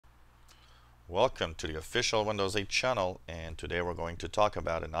Welcome to the official Windows 8 channel, and today we're going to talk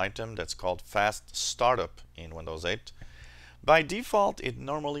about an item that's called Fast Startup in Windows 8. By default, it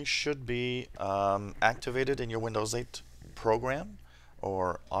normally should be activated in your Windows 8 program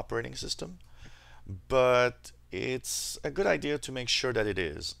or operating system, but it's a good idea to make sure that it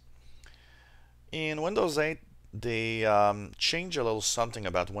is. In Windows 8, they change a little something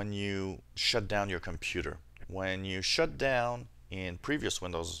about when you shut down your computer. When you shut down in previous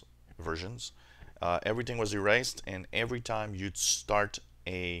Windows versions, everything was erased, and every time you'd start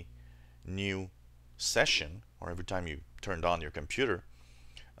a new session, or every time you turned on your computer,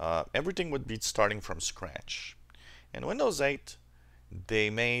 everything would be starting from scratch. In Windows 8,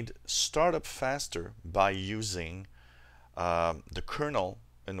 they made startup faster by using the kernel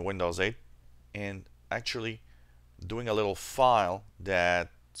in Windows 8 and actually doing a little file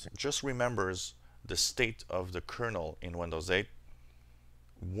that just remembers the state of the kernel in Windows 8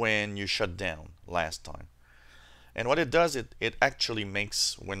 when you shut down last time. And what it does, it actually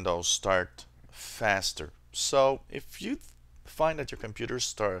makes Windows start faster. So if you find that your computer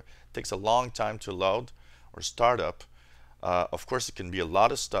takes a long time to load or start up, of course it can be a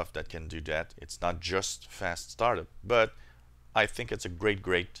lot of stuff that can do that. It's not just fast startup, but I think it's a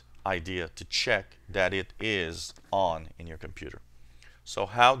great idea to check that it is on in your computer. So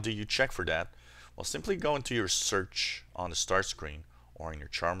how do you check for that? Well, simply go into your search on the start screen or in your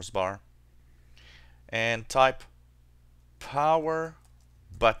Charms bar and type power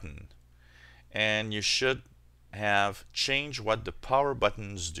button, and you should have change what the power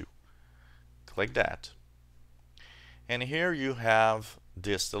buttons do. Click that, and here you have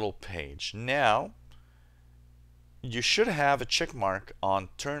this little page. Now you should have a check mark on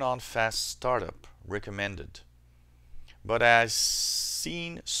turn on fast startup recommended, but I've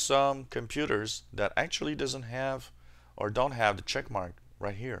seen some computers that actually doesn't have or don't have the check mark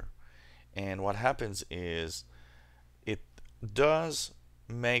right here. And what happens is it does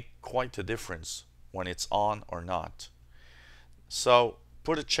make quite a difference when it's on or not. So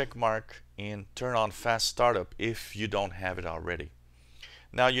put a check mark in turn on fast startup if you don't have it already.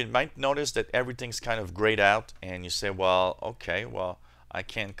 Now you might notice that everything's kind of grayed out, and you say, well, okay, well, I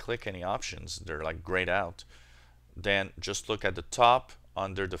can't click any options, they're like grayed out. Then just look at the top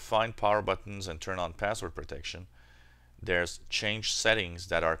under define power buttons and turn on password protection. There's change settings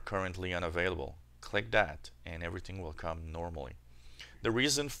that are currently unavailable. Click that and everything will come normally. The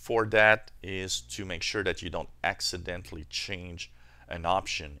reason for that is to make sure that you don't accidentally change an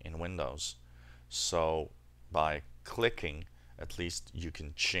option in Windows. So by clicking, at least you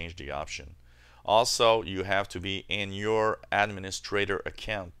can change the option. Also, you have to be in your administrator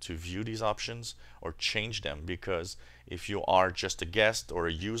account to view these options or change them, because if you are just a guest or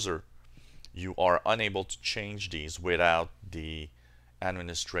a user, you are unable to change these without the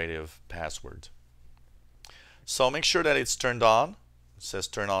administrative password. So make sure that it's turned on. It says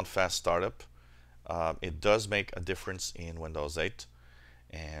turn on fast startup. It does make a difference in Windows 8.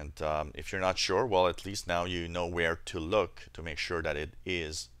 And if you're not sure, well, at least now you know where to look to make sure that it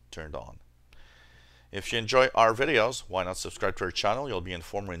is turned on. If you enjoy our videos, why not subscribe to our channel? You'll be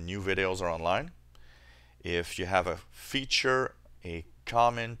informed when new videos are online. If you have a feature, a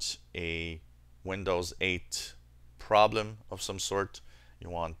comment, a Windows 8 problem of some sort, you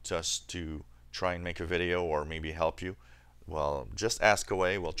want us to try and make a video or maybe help you, well, just ask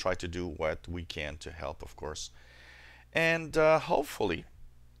away. We'll try to do what we can to help, of course. And hopefully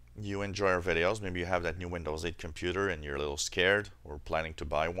you enjoy our videos. Maybe you have that new Windows 8 computer and you're a little scared or planning to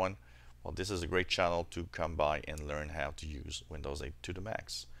buy one. Well, this is a great channel to come by and learn how to use Windows 8 to the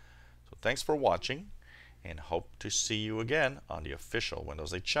max. So thanks for watching, and hope to see you again on the official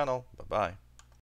Windows 8 channel. Bye-bye.